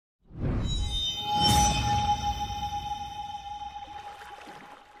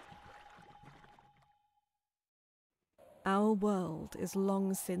Our world is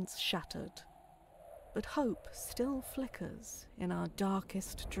long since shattered, but hope still flickers in our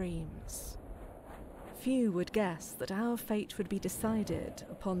darkest dreams. Few would guess that our fate would be decided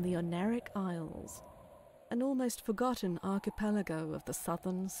upon the Oneric Isles, an almost forgotten archipelago of the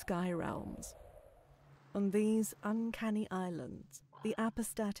southern sky realms. On these uncanny islands, the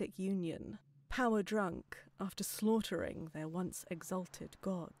apostatic union, power-drunk after slaughtering their once exalted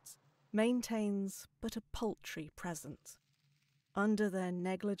gods, maintains but a paltry presence. Under their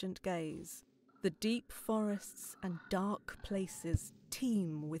negligent gaze, the deep forests and dark places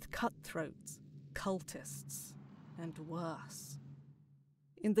teem with cutthroats, cultists, and worse.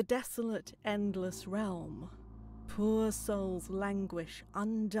 In the desolate, endless realm, poor souls languish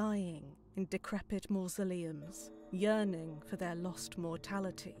undying in decrepit mausoleums, yearning for their lost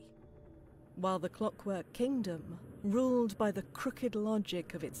mortality, while the Clockwork Kingdom, ruled by the crooked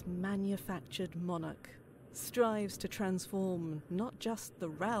logic of its manufactured monarch, strives to transform not just the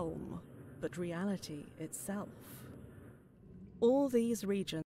realm, but reality itself. All these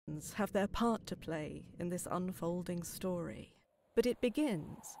regions have their part to play in this unfolding story, but it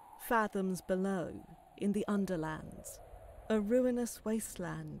begins fathoms below, in the Underlands, a ruinous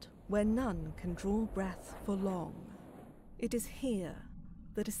wasteland where none can draw breath for long. It is here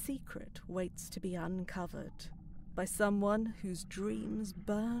that a secret waits to be uncovered by someone whose dreams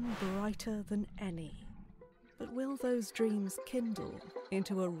burn brighter than any. But will those dreams kindle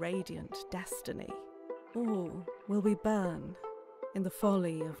into a radiant destiny, or will we burn in the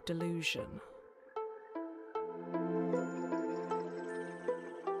folly of delusion?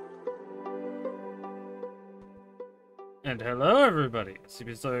 And hello everybody,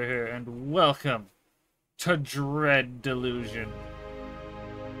 CP Sawyer here, and welcome to Dread Delusion.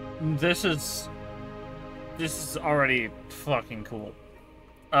 This is already fucking cool.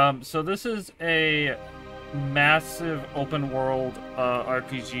 So this is a massive open world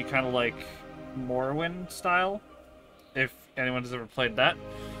RPG, kind of like Morrowind style, if anyone has ever played that.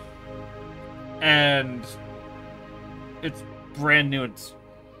 And it's brand new. It's,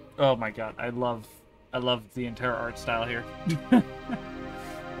 oh my god, I love the entire art style here. I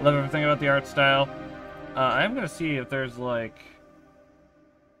love everything about the art style. I'm gonna see if there's like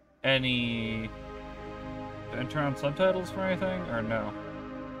any... Did I turn on subtitles for anything, or no?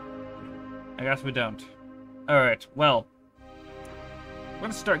 I guess we don't. Alright, well, we're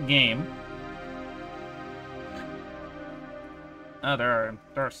gonna start game. Oh, there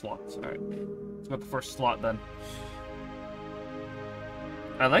are slots. Alright, let's go with the first slot then.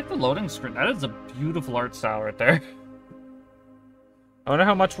 I like the loading screen. That is a beautiful art style right there. I wonder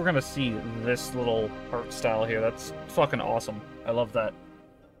how much we're gonna see this little art style here. That's fucking awesome. I love that.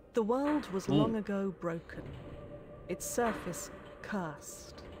 The world was long ago broken, its surface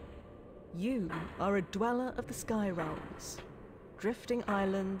cursed. You are a dweller of the sky realms, drifting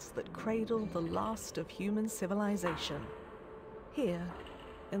islands that cradle the last of human civilization. Here,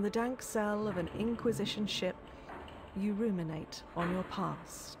 in the dank cell of an Inquisition ship, you ruminate on your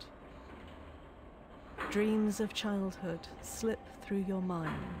past. Dreams of childhood slip through your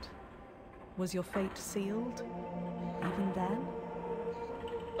mind. Was your fate sealed, even then?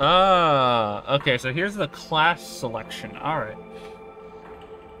 Ah, okay, so here's the class selection. Alright.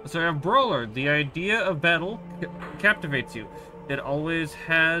 So you have Brawler. The idea of battle captivates you. It always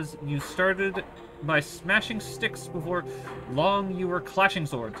has. You started by smashing sticks before long you were clashing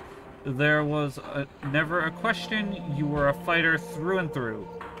swords. There was never a question. You were a fighter through and through.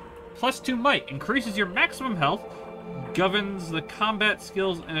 +2 might increases your maximum health, governs the combat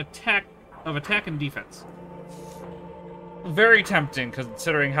skills and attack and defense. Very tempting,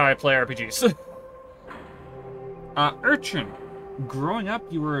 considering how I play RPGs. Urchin. Growing up,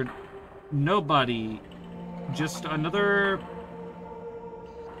 you were nobody. Just another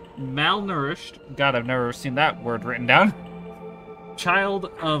malnourished. God, I've never seen that word written down.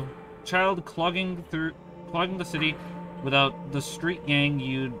 Child clogging the city. Without the street gang,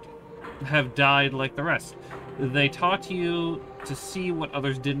 you'd have died like the rest. They taught you to see what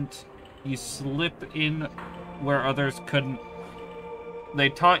others didn't. You slip in where others couldn't. They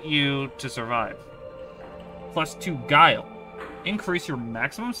taught you to survive. +2 guile. Increase your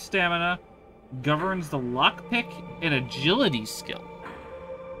maximum stamina. Governs the lockpick and agility skill.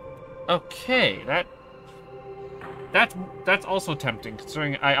 Okay, that's also tempting,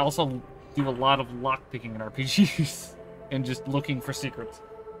 considering I also do a lot of lockpicking in RPGs and just looking for secrets.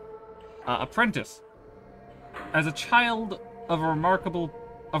 Apprentice. As a child of remarkable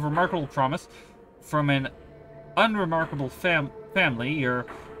promise from an unremarkable family, your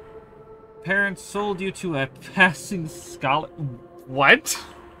parents sold you to a passing scholar. What?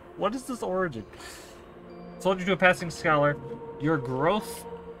 What is this origin? sold you to a passing scholar. Your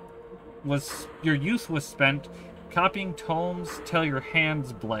youth was spent copying tomes till your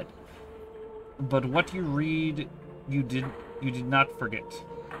hands bled. But what you read, you did not forget.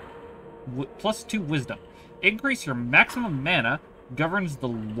 +2 wisdom. Increase your maximum mana. Governs the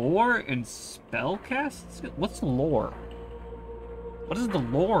lore and spellcast skill. What's lore? What is the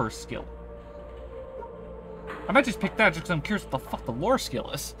lore skill? I might just pick that just because I'm curious what the fuck the lore skill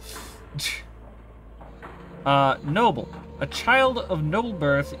is. Noble. A child of noble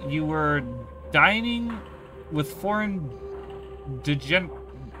birth, you were dining with foreign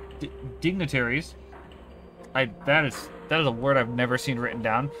dignitaries. That is a word I've never seen written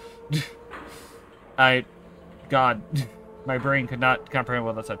down. God, my brain could not comprehend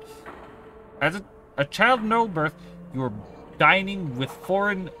what that said. As a child of noble birth, you were dining with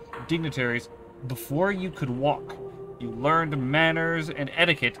foreign dignitaries before you could walk. You learned manners and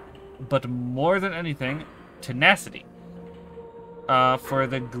etiquette, but more than anything, tenacity. For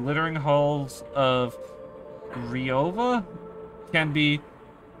the glittering halls of Riova can be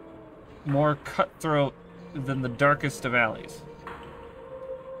more cutthroat than the darkest of alleys.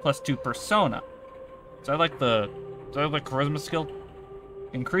 +2 persona. So I like the charisma skill.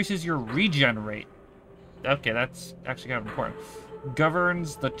 Increases your regen rate. Okay, that's actually kind of important.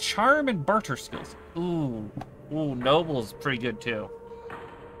 Governs the charm and barter skills. Ooh, noble's pretty good too.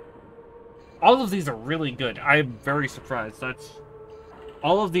 All of these are really good. I'm very surprised.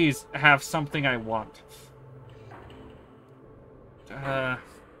 All of these have something I want.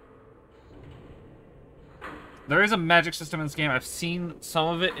 There is a magic system in this game. I've seen some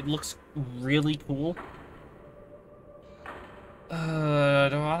of it. It looks really cool. Do I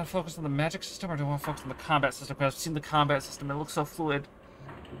want to focus on the magic system or do I want to focus on the combat system? Because I've seen the combat system. It looks so fluid.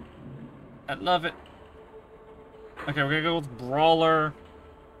 I love it. Okay, we're going to go with Brawler.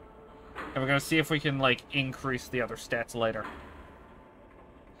 And we're going to see if we can, like, increase the other stats later.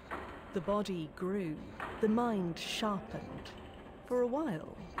 The body grew. The mind sharpened. For a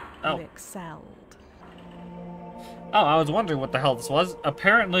while, you excelled. Oh, I was wondering what the hell this was.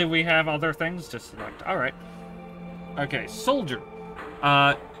 Apparently we have other things to select. Alright. Okay, Soldier.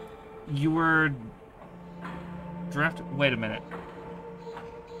 You were drafted... Wait a minute.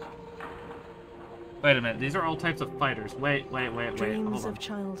 These are all types of fighters. Wait. Dreams of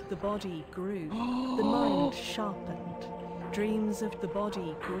child, the body grew. The mind sharpened. Dreams of the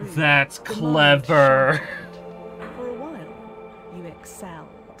body grew. That's clever. For a while, you excelled.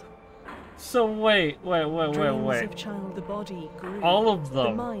 So wait. Dreams of child, the body grew. All of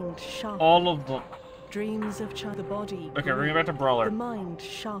them. The mind sharpened. All of them. Dreams of child, the body grew. Okay, we're going back to Brawler. The mind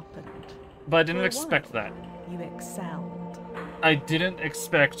sharpened. But I didn't expect that. You excelled. I didn't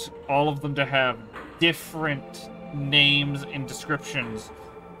expect all of them to have different names and descriptions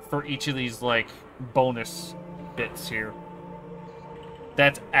for each of these, like, bonus bits here.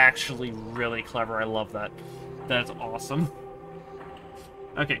 That's actually really clever. I love that. That's awesome.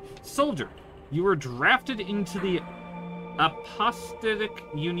 Okay, Soldier. You were drafted into the Apostatic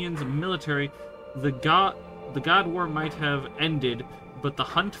Union's military. The God War might have ended, but the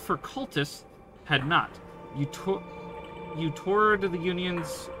hunt for cultists had not. You tore the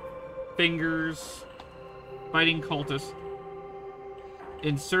Union's fingers, fighting cultists,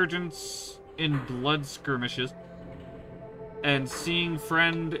 insurgents in blood skirmishes, and seeing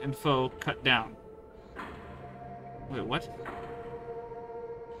friend and foe cut down. Wait, what?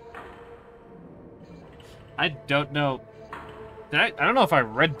 I don't know. I don't know if I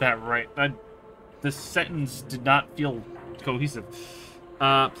read that right. This sentence did not feel cohesive.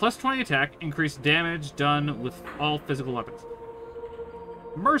 +20 attack, increased damage done with all physical weapons.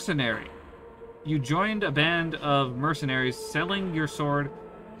 Mercenary. You joined a band of mercenaries, selling your sword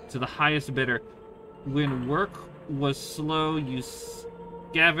to the highest bidder. When work was slow, you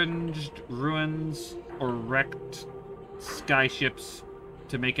scavenged ruins or wrecked skyships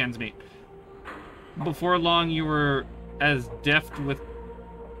to make ends meet. Before long, you were as deft with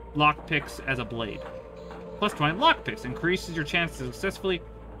lockpicks as a blade. +20 lockpicks increases your chance of successfully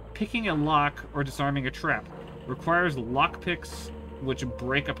picking a lock or disarming a trap. Requires lockpicks which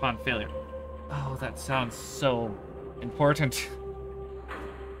break upon failure. Oh, that sounds so important.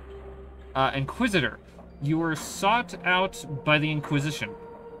 Inquisitor. You were sought out by the Inquisition,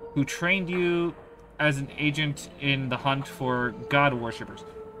 who trained you as an agent in the hunt for god worshippers.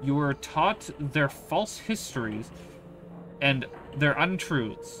 You were taught their false histories and their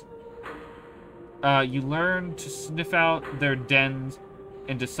untruths. You learned to sniff out their dens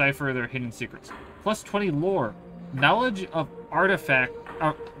and decipher their hidden secrets. +20 lore. Knowledge of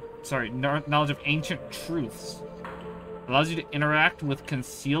knowledge of ancient truths. Allows you to interact with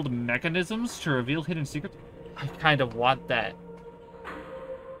concealed mechanisms to reveal hidden secrets. I kind of want that.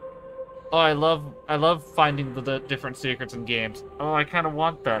 Oh, I love finding the different secrets in games. Oh, I kind of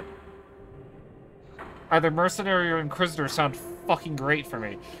want that. Either Mercenary or Inquisitor sound fucking great for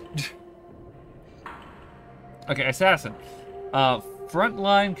me. Okay, Assassin.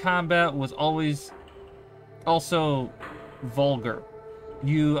 Frontline combat was always also vulgar.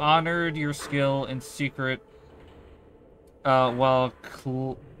 You honored your skill in secret while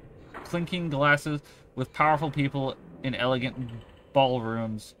clinking glasses with powerful people in elegant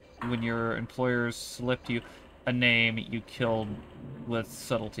ballrooms when your employers slipped you a name you killed with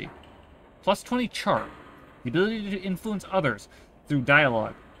subtlety. Plus 20 charm. The ability to influence others through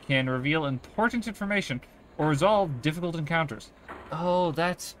dialogue can reveal important information or resolve difficult encounters. Oh,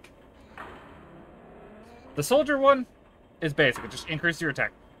 that's... The soldier one is basic. It just increases your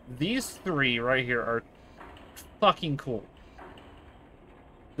attack. These three right here are fucking cool.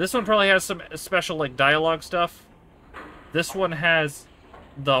 This one probably has some special, like, dialogue stuff. This one has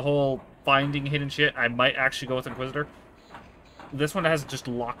the whole finding hidden shit. I might actually go with Inquisitor. This one has just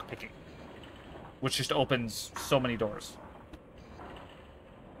lock-picking, which just opens so many doors.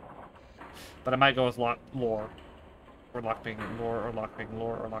 But I might go with lore. Or lockpicking, lore, or lockpicking,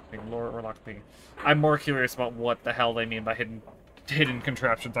 lore, or lockpicking, lore, or lockpicking. I'm more curious about what the hell they mean by hidden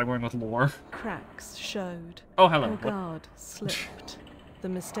contraptions. I'm going with lore. Cracks showed. Oh, hello. Your guard slipped. The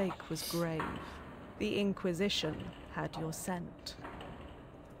mistake was grave. The Inquisition had your scent.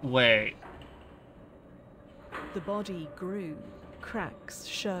 Wait. The body grew. Cracks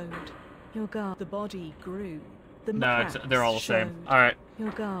showed. Your guard. The body grew. The No, they're all the same. All right.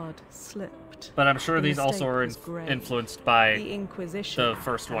 Your guard slipped. But I'm sure these also are influenced by the Inquisition the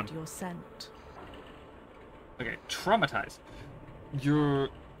first one. Your scent. Okay, traumatized. Your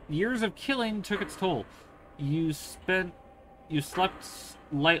years of killing took its toll. You slept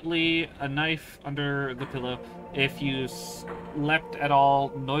lightly, a knife under the pillow. If you slept at all,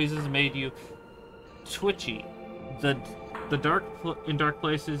 noises made you twitchy. In dark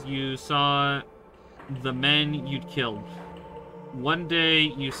places, you saw the men you'd killed. One day,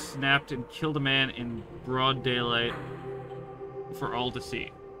 you snapped and killed a man in broad daylight for all to see.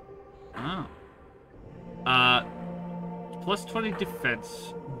 Oh. Plus 20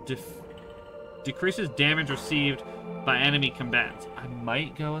 defense. Decreases damage received by enemy combatants. I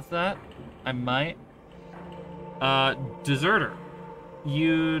might go with that. I might. Deserter.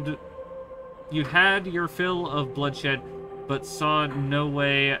 You'd had your fill of bloodshed, but saw no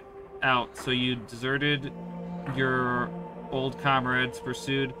way out, so you deserted your old comrades,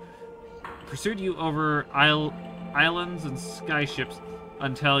 pursued you over islands and skyships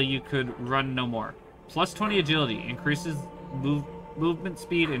until you could run no more. Plus 20 agility, increases movement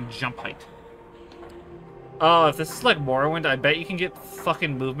speed and jump height. Oh, if this is like Morrowind, I bet you can get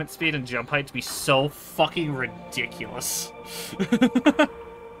fucking movement speed and jump height to be so fucking ridiculous.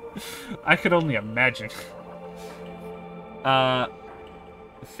 I could only imagine.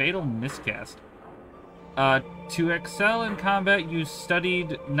 Fatal miscast. To excel in combat, you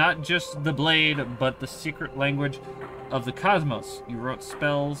studied not just the blade, but the secret language of the cosmos. You wrote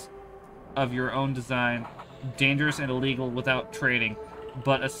spells of your own design, dangerous and illegal without training,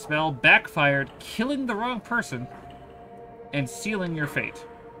 but a spell backfired, killing the wrong person and sealing your fate.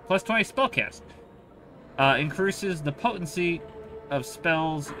 Plus 20 spellcast. Increases the potency of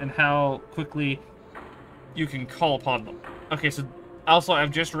spells and how quickly you can call upon them. Okay, so also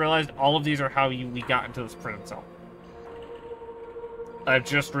I've just realized all of these are how we got into this prison cell. I've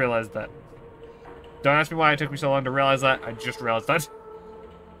just realized that. Don't ask me why it took me so long to realize that. I just realized that.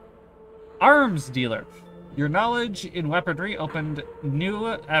 Arms dealer. Your knowledge in weaponry opened new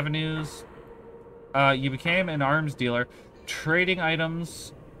avenues. You became an arms dealer, trading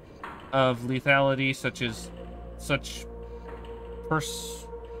items of lethality such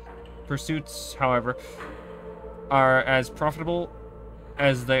pursuits, however, are as profitable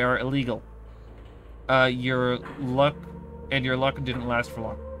as they are illegal. Your luck didn't last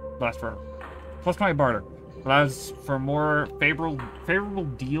forever. Plus my barter allows for more favorable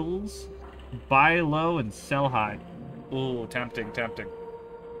deals. Buy low and sell high. Ooh, tempting.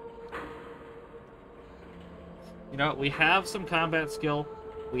 You know, we have some combat skill.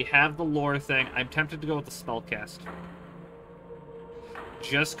 We have the lore thing. I'm tempted to go with the spellcast.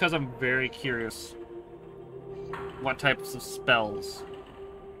 Just because I'm very curious what types of spells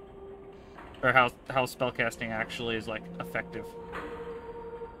or how spellcasting actually is, like, effective.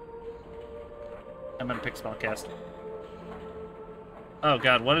 I'm gonna pick spellcast. Oh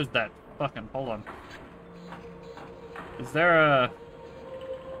god, what is that? Fucking, hold on. Is there a...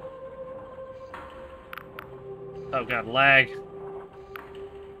 Oh god, lag. Is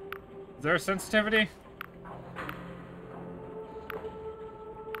there a sensitivity?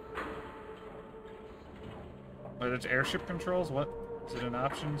 there's airship controls? What? Is it in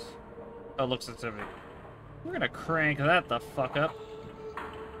options? Oh, look sensitivity. We're gonna crank that the fuck up.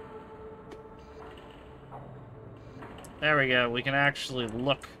 There we go. We can actually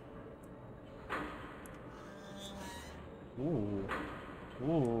look. Ooh.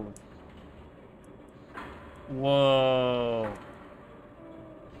 Ooh. Whoa.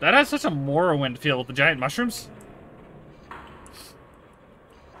 That has such a Morrowind feel with the giant mushrooms.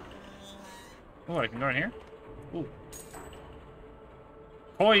 Oh, I can go in here? Ooh.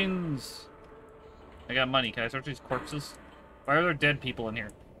 Coins! I got money. Can I search these corpses? Why are there dead people in here?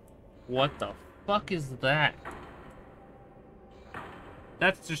 What the fuck is that?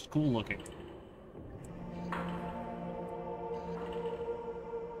 That's just cool looking.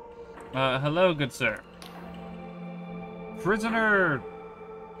 Hello, good sir. Prisoner...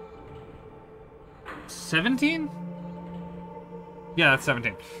 17? Yeah, that's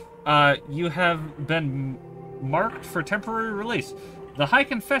 17. You have been marked for temporary release. The High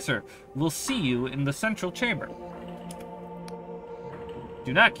Confessor will see you in the central chamber.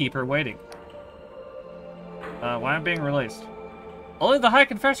 Do not keep her waiting. Why am I being released? Only the High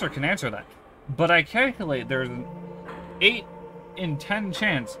Confessor can answer that. But I calculate there's an 8 in 10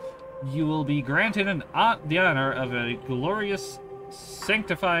 chance you will be granted the honor of a glorious,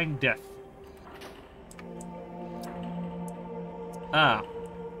 sanctifying death. Ah.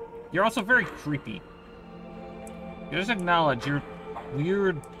 You're also very creepy. You just acknowledge your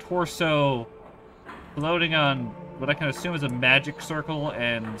weird torso floating on what I can assume is a magic circle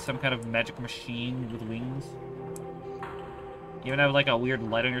and some kind of magic machine with wings. You even have like a weird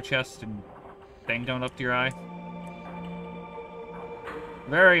light on your chest and thing going up to your eye.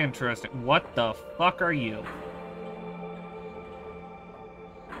 Very interesting. What the fuck are you?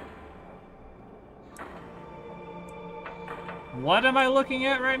 What am I looking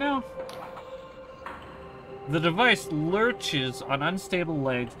at right now? The device lurches on unstable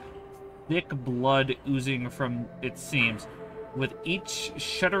legs, thick blood oozing from its seams, with each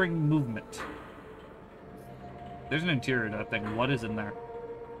shuddering movement. There's an interior to that thing. What is in there?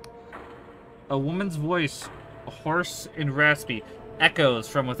 A woman's voice, hoarse and raspy, echoes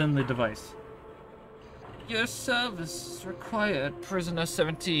from within the device. Your service is required, prisoner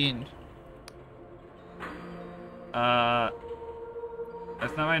 17.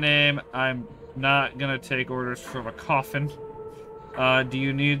 That's not my name. I'm not gonna take orders from a coffin. Do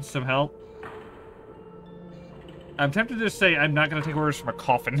you need some help? I'm tempted to say I'm not gonna take orders from a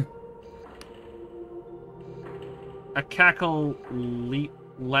coffin. A cackle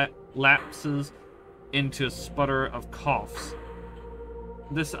lapses into a sputter of coughs.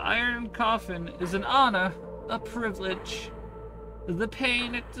 This iron coffin is an honor, a privilege. The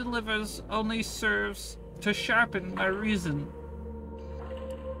pain it delivers only serves to sharpen my reason.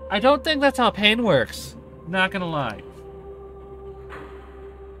 I don't think that's how pain works. Not gonna lie.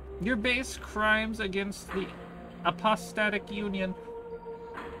 Your base crimes against the apostatic union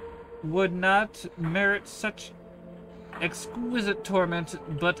would not merit such exquisite torment,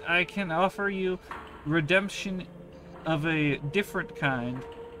 but I can offer you redemption of a different kind.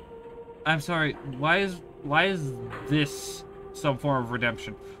 I'm sorry, why is this some form of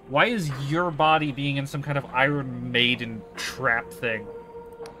redemption? Why is your body being in some kind of Iron Maiden trap thing?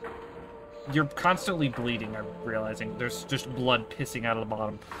 You're constantly bleeding, I'm realizing. There's just blood pissing out of the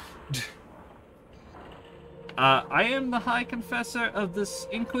bottom. I am the High Confessor of this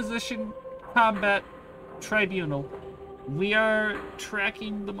Inquisition Combat Tribunal. We are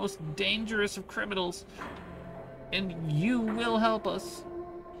tracking the most dangerous of criminals, and you will help us.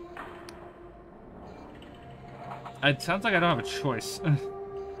 It sounds like I don't have a choice.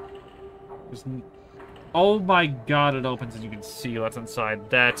 Oh my god, it opens and you can see what's inside.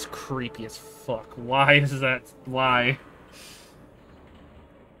 That's creepy as fuck. Why is that? Why?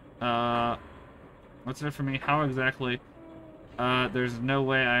 What's in it for me? How exactly? There's no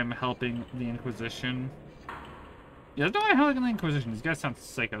way I'm helping the Inquisition. Yeah, there's no way I'm helping the Inquisition. These guys sound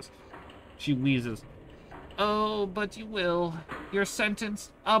psychos. She wheezes. Oh, but you will. Your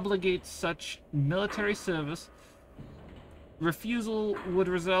sentence obligates such military service. Refusal would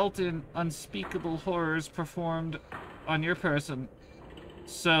result in unspeakable horrors performed on your person.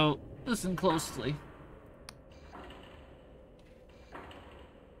 So, listen closely.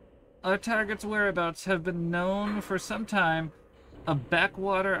 Our target's whereabouts have been known for some time. A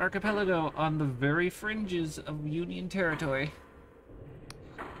backwater archipelago on the very fringes of Union territory.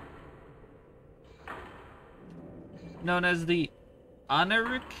 Known as the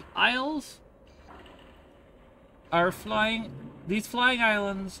Honoric Isles? These flying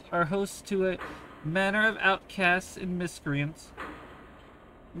islands are host to a manner of outcasts and miscreants.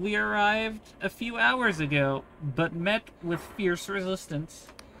 We arrived a few hours ago, but met with fierce resistance.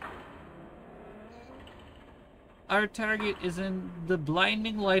 Our target is in the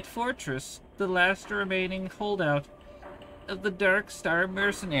Blinding Light Fortress, the last remaining holdout of the Dark Star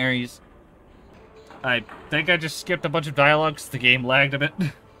mercenaries. I think I just skipped a bunch of dialogue 'cause the game lagged a bit.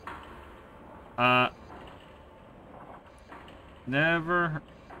 Never...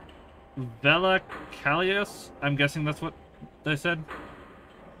 Vela Callios? I'm guessing that's what they said.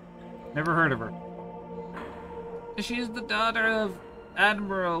 Never heard of her. She is the daughter of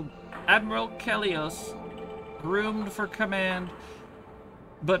Admiral Callios, groomed for command,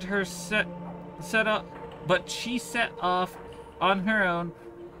 but she set off on her own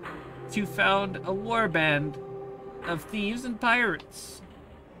to found a warband of thieves and pirates.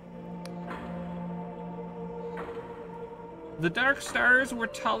 The Dark Stars were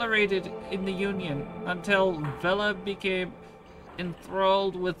tolerated in the Union until Vela became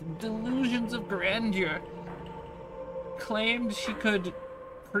enthralled with delusions of grandeur, claimed she could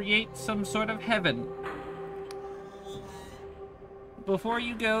create some sort of heaven. Before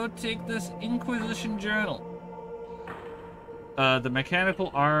you go, take this Inquisition journal. The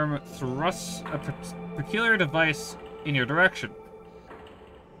mechanical arm thrusts a peculiar device in your direction.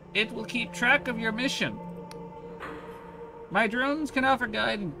 It will keep track of your mission. My drones can offer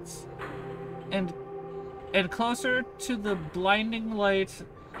guidance. And closer to the Blinding Light,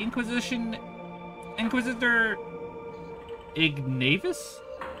 Inquisitor Ignavis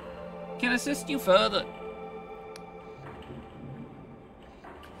can assist you further.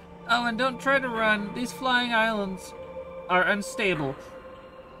 Oh, and don't try to run. These flying islands are unstable,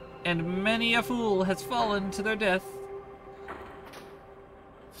 and many a fool has fallen to their death.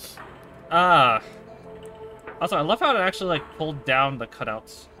 Also, I love how it actually, like, pulled down the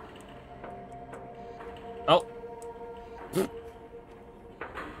cutouts. Oh.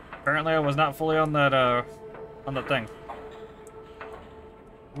 Apparently I was not fully on that, on the thing.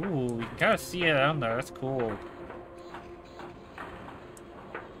 Ooh, you can kind of see it down there. That's cool.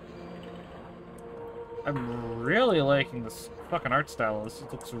 I'm really liking this fucking art style. This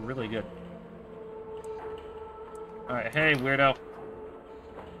looks really good. Alright, hey, weirdo.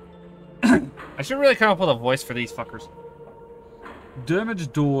 I should really come up with a voice for these fuckers.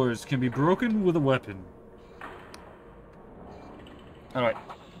 Damaged doors can be broken with a weapon. Alright.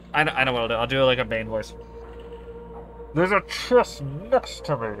 I know what I'll do. I'll do like a Bane voice. There's a chest next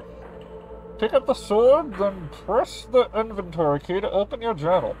to me. Pick up the sword, then press the inventory key to open your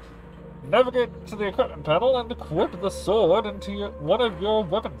journal. Navigate to the equipment panel and equip the sword into one of your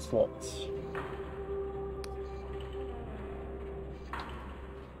weapon slots.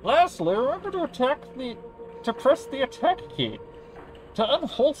 Lastly, remember to press the attack key to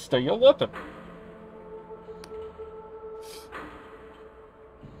unholster your weapon.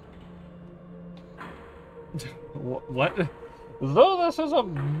 What? Though this is a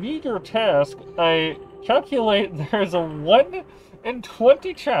meager task, I calculate there's a 1 in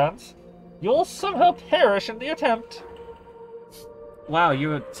 20 chance you'll somehow perish in the attempt. Wow, you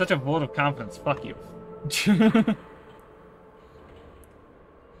had such a vote of confidence. Fuck you.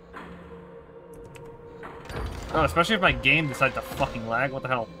 Oh, especially if my game decides to fucking lag. What the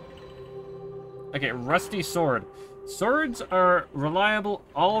hell? Okay, rusty sword. Swords are reliable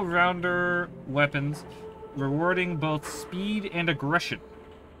all-rounder weapons, rewarding both speed and aggression.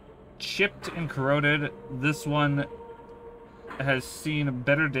 Chipped and corroded, this one has seen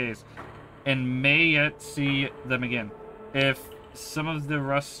better days, and may yet see them again, if some of the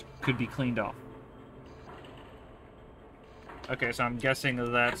rust could be cleaned off. Okay, so I'm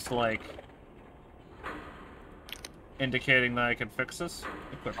guessing that's, like, indicating that I can fix this.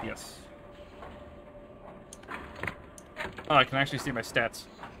 Equip, yes. Oh, I can actually see my stats.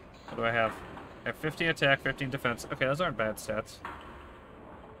 What do I have? I have 15 attack, 15 defense. Okay, those aren't bad stats.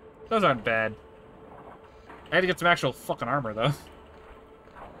 Those aren't bad. I had to get some actual fucking armor, though.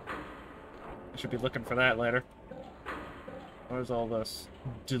 I should be looking for that later. What is all this?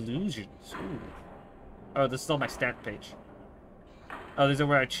 Delusions. Ooh. Oh, this is all my stat page. Oh, these are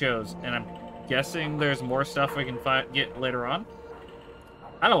where I chose, and I'm guessing there's more stuff we can get later on.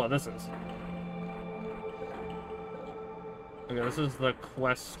 I don't know what this is. Okay, this is the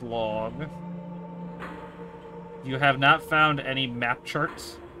quest log. You have not found any map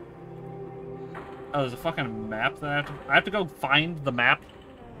charts. Oh, there's a fucking map that I have to go find the map.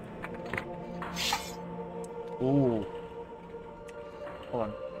 Ooh. Hold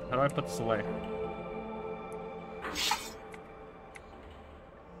on. How do I put this away?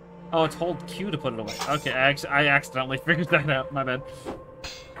 Oh, it's hold Q to put it away. Okay, I accidentally figured that out. My bad.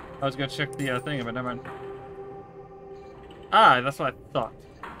 I was gonna check the thing, but never mind. Ah, that's what I thought.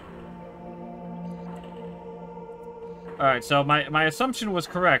 Alright, so my assumption was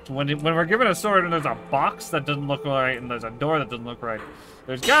correct. When we're given a sword and there's a box that doesn't look right and there's a door that doesn't look right,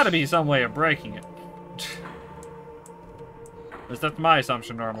 there's got to be some way of breaking it. At least that's my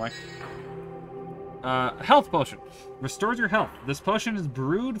assumption normally. Health potion. Restores your health. This potion is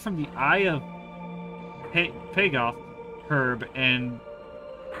brewed from the eye of Pagoth herb and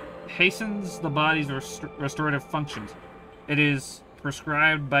hastens the body's restorative functions. It is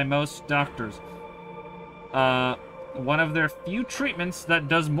prescribed by most doctors. One of their few treatments that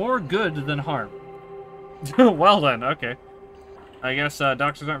does more good than harm. Well then, okay. I guess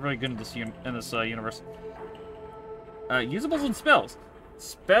doctors aren't really good in this universe. Usables and spells.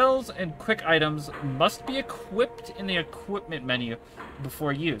 Spells and quick items must be equipped in the equipment menu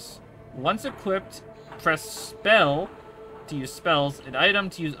before use. Once equipped, press spell to use spells and item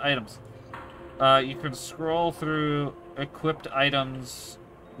to use items. You can scroll through equipped items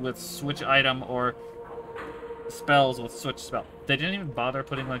with switch item or spells with switch spell. They didn't even bother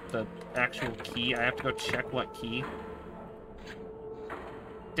putting like the actual key. I have to go check what key.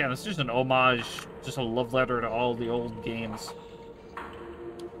 Damn, this is just an homage, just a love letter to all the old games.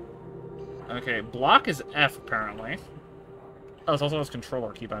 Okay, block is F apparently. Oh, it's also has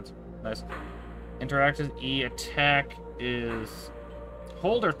controller keybinds. Nice. Interact is E. Attack is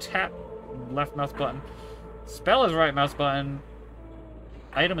hold or tap left mouse button. Spell is right mouse button.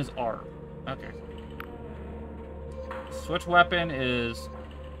 Item is R. Okay. Switch weapon is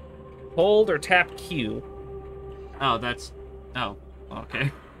hold or tap Q. Oh, that's... Oh, okay.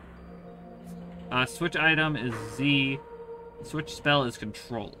 Switch item is Z. Switch spell is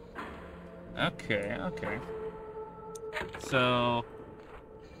control. Okay, okay. So,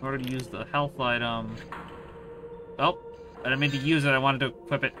 in order to use the health item... Oh, I didn't mean to use it. I wanted to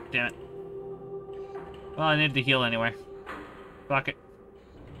equip it. Damn it. Well, I needed to heal anyway. Fuck it.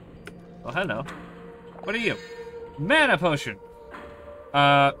 Oh, hello. What are you? Mana potion.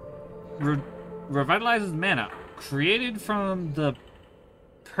 Revitalizes mana. Created from the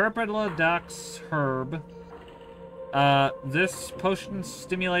Purpledox herb. This potion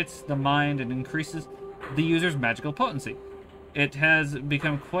stimulates the mind and increases the user's magical potency. It has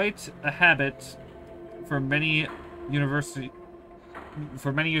become quite a habit for many university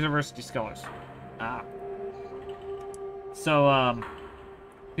scholars. So,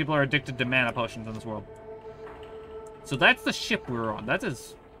 people are addicted to mana potions in this world. So that's the ship we were on. That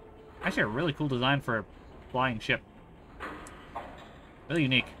is actually a really cool design for a flying ship. Really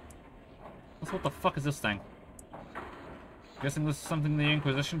unique. What the fuck is this thing? Guessing this is something the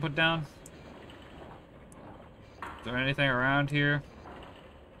Inquisition put down? Is there anything around here?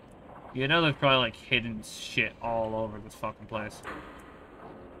 You know there's probably like hidden shit all over this fucking place.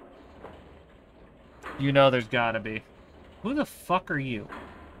 You know there's gotta be. Who the fuck are you?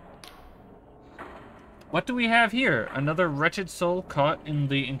 What do we have here? Another wretched soul caught in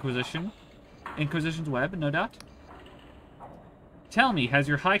the Inquisition's web, no doubt? Tell me, has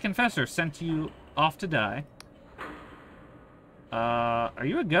your High Confessor sent you off to die? Are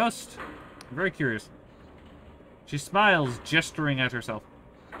you a ghost? I'm very curious. She smiles, gesturing at herself.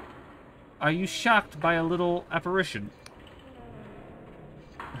 Are you shocked by a little apparition?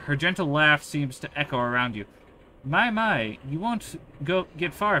 Her gentle laugh seems to echo around you. My, you won't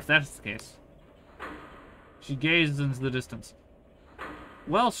get far if that's the case. She gazes into the distance.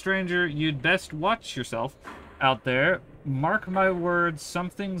 Well, stranger, you'd best watch yourself out there. Mark my words,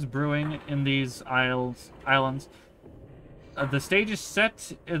 something's brewing in these islands. The stage is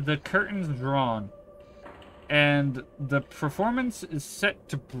set, the curtains drawn, and the performance is set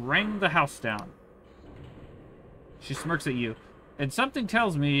to bring the house down. She smirks at you, and something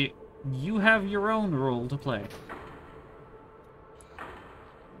tells me you have your own role to play.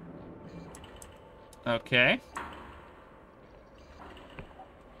 Okay.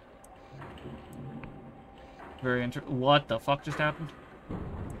 Very interesting. What the fuck just happened?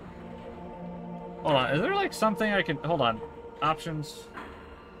 Hold on. Is there like something I can... Hold on. Options.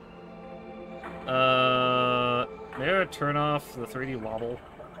 Maybe I turn off the 3D wobble.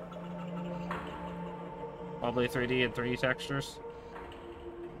 Wobbly 3D and 3D textures.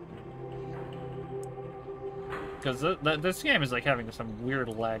 Because this game is like having some weird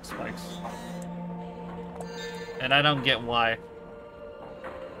lag spikes. And I don't get why.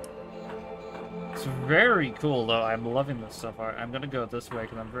 It's very cool, though. I'm loving this so far. I'm gonna go this way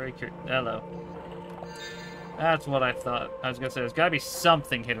because I'm very curious. Hello. That's what I thought. I was gonna say, there's gotta be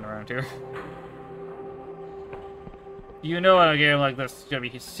something hidden around here. You know in a game like this, there's gonna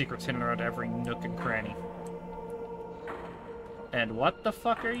be secrets hidden around every nook and cranny. And what the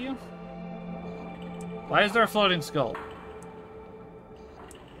fuck are you? Why is there a floating skull?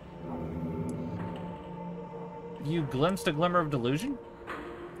 you glimpsed a glimmer of delusion?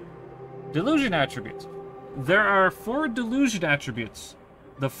 Delusion attributes. There are 4 delusion attributes.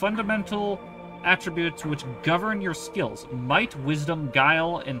 The fundamental attributes which govern your skills: might, wisdom,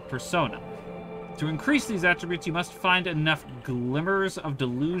 guile, and persona. To increase these attributes, you must find enough glimmers of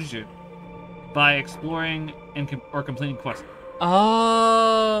delusion by exploring or completing quests.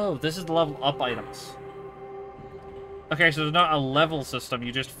 Oh, this is the level up items. Okay, so there's not a level system,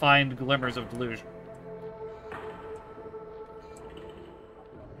 you just find glimmers of delusion.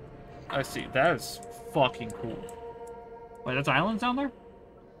 I see, that is fucking cool. Wait, there's islands down there?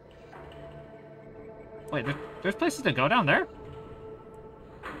 Wait, there's places to go down there?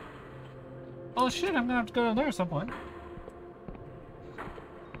 Oh shit, I'm gonna have to go down there at some point.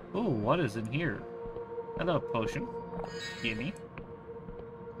 Ooh, what is in here? Hello, potion. Gimme.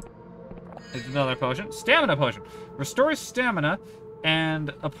 There's another potion. Stamina potion. Restores stamina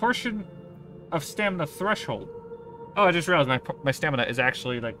and a portion of stamina threshold. Oh, I just realized my stamina is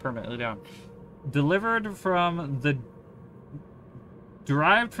actually, like, permanently down. Derived from the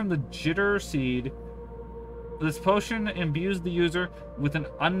jitter seed. This potion imbues the user with an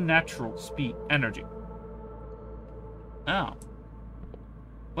unnatural energy. Oh.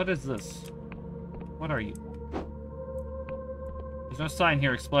 What is this? What are you? There's no sign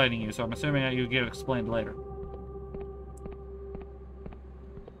here explaining you, so I'm assuming that you get explained later.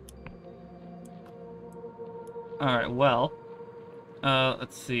 Alright, well.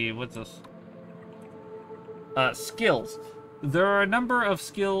 Let's see, what's this? Skills. There are a number of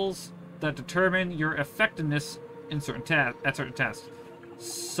skills that determine your effectiveness in certain tasks.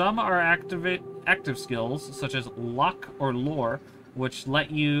 Some are active skills, such as luck or lore, which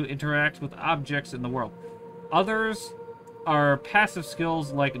let you interact with objects in the world. Others are passive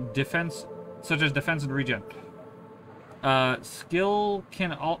skills like defense, such as defense and regen. Skill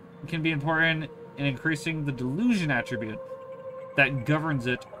can be important in increasing the delusion attribute that governs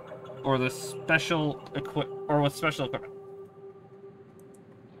it, or with special equipment.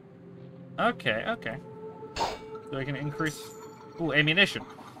 Okay. So I can increase... Ooh, ammunition.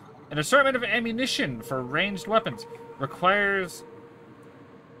 An assortment of ammunition for ranged weapons required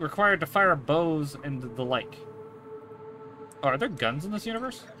to fire bows and the like. Oh, are there guns in this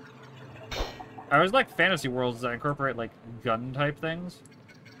universe? I always like fantasy worlds that incorporate, like, gun-type things.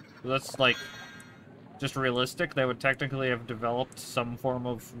 That's, like, just realistic. They would technically have developed some form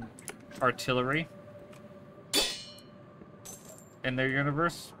of artillery in their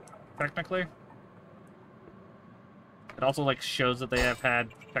universe, technically. It also, like, shows that they have had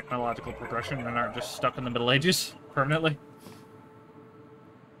technological progression and aren't just stuck in the Middle Ages permanently.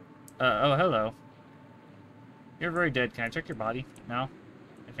 Oh, hello. You're very dead. Can I check your body? No?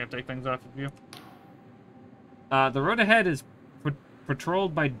 I can't take things off of you? The road ahead is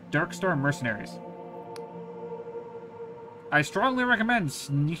patrolled by Darkstar mercenaries. I strongly recommend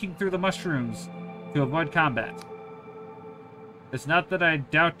sneaking through the mushrooms to avoid combat. It's not that I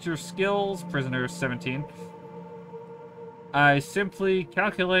doubt your skills, Prisoner 17. I simply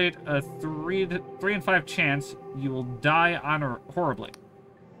calculate a 3 in 5 chance you will die horribly.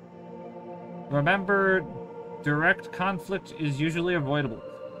 Remember, direct conflict is usually avoidable.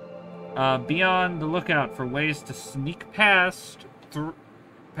 Be on the lookout for ways to sneak past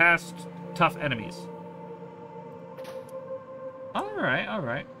tough enemies.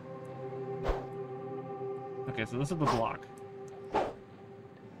 Alright. Okay, so this is the block.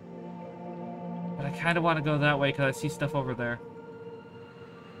 But I kind of want to go that way because I see stuff over there.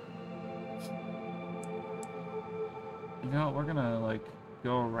 You know what, we're gonna, like,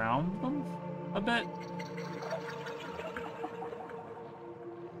 go around them a bit.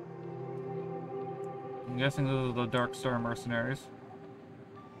 I'm guessing those are the Darkstar mercenaries.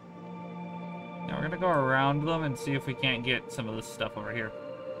 Now we're gonna go around them and see if we can't get some of this stuff over here.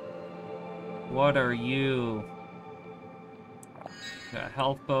 What are you? Got a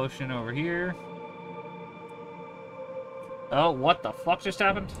health potion over here. Oh, what the fuck just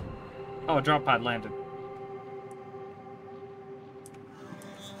happened? Oh, a drop pod landed.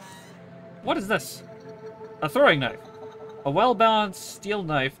 What is this? A throwing knife. A well-balanced steel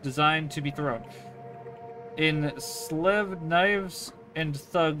knife designed to be thrown. In Slev, knives and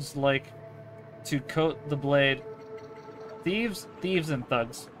thugs like to coat the blade. Thieves and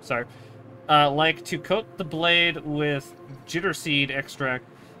thugs, sorry. Like to coat the blade with jitter seed extract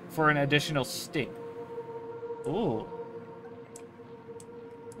for an additional sting. Ooh.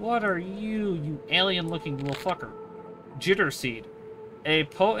 What are you, you alien-looking little fucker? Jitter seed. A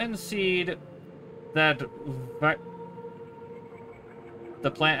potent seed that... The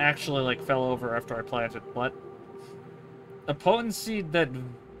plant actually, like, fell over after I planted. What? A potent seed that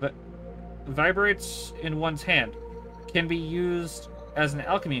vibrates in one's hand can be used as an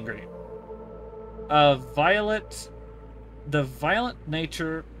alchemy ingredient. The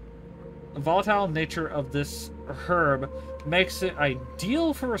volatile nature of this herb makes it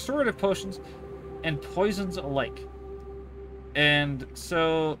ideal for restorative potions and poisons alike. And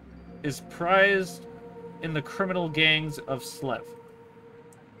so is prized in the criminal gangs of Slev.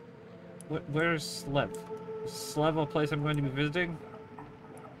 Where's Slev? Is Slev a place I'm going to be visiting?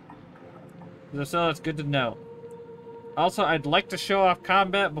 So that's good to know. Also, I'd like to show off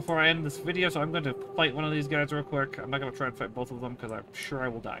combat before I end this video, so I'm going to fight one of these guys real quick. I'm not going to try and fight both of them, because I'm sure I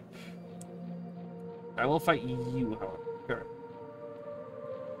will die. I will fight you, however.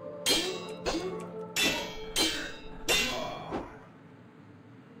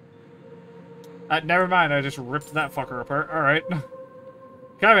 Never mind, I just ripped that fucker apart. Alright.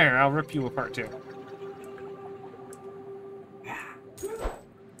 Come here, I'll rip you apart, too.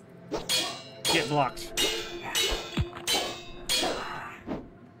 Get blocked.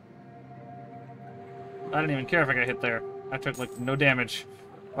 I didn't even care if I got hit there. I took, like, no damage.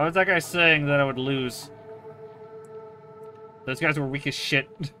 Why was that guy saying that I would lose? Those guys were weak as shit.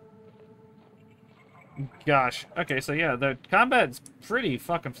 Gosh. Okay, so yeah, the combat's pretty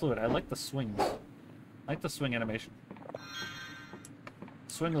fucking fluid. I like the swings. I like the swing animation.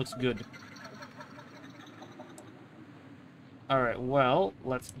 Swing looks good. Alright, well,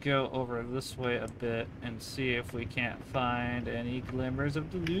 let's go over this way a bit and see if we can't find any glimmers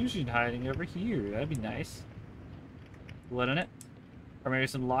of delusion hiding over here. That'd be nice. Wouldn't it? Or maybe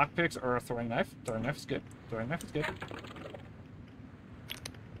some lockpicks or a throwing knife. Throwing knife is good. Throwing knife is good.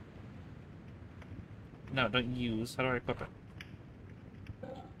 No, don't use. How do I equip it?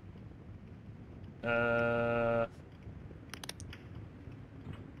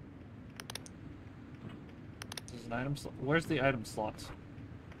 Item slot. Where's the item slots?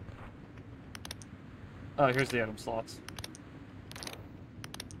 Oh, here's the item slots.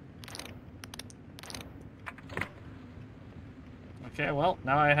 Okay, well,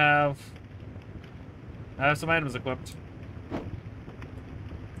 now I have some items equipped.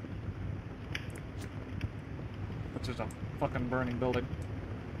 Which is a fucking burning building.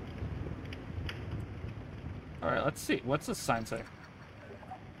 Alright, let's see. What's this sign say?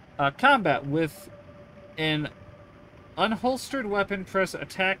 Combat with an unholstered weapon, press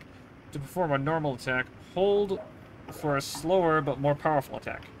attack to perform a normal attack. Hold for a slower but more powerful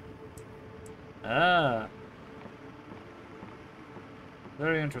attack. Ah.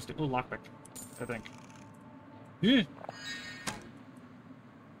 Very interesting. Ooh, lockpick, I think.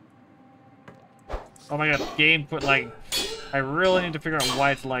 Oh my god, game put like... I really need to figure out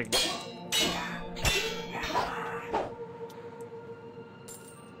why it's like...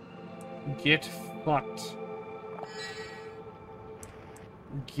 Get fucked.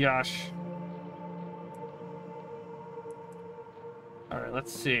 Gosh. Alright,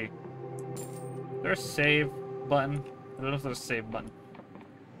 let's see. Is there a save button? I don't know if there's a save button.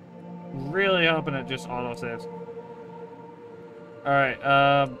 Really hoping it just auto-saves. Alright,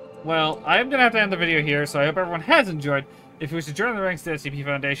 well, I'm gonna have to end the video here, so I hope everyone has enjoyed. If you wish to join the ranks of the SCP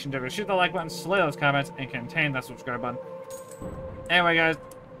Foundation, don't forget to shoot the like button, slay those comments, and contain that subscribe button. Anyway, guys,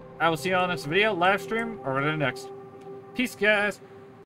 I will see you all in the next video, live stream, or whatever next. Peace, guys!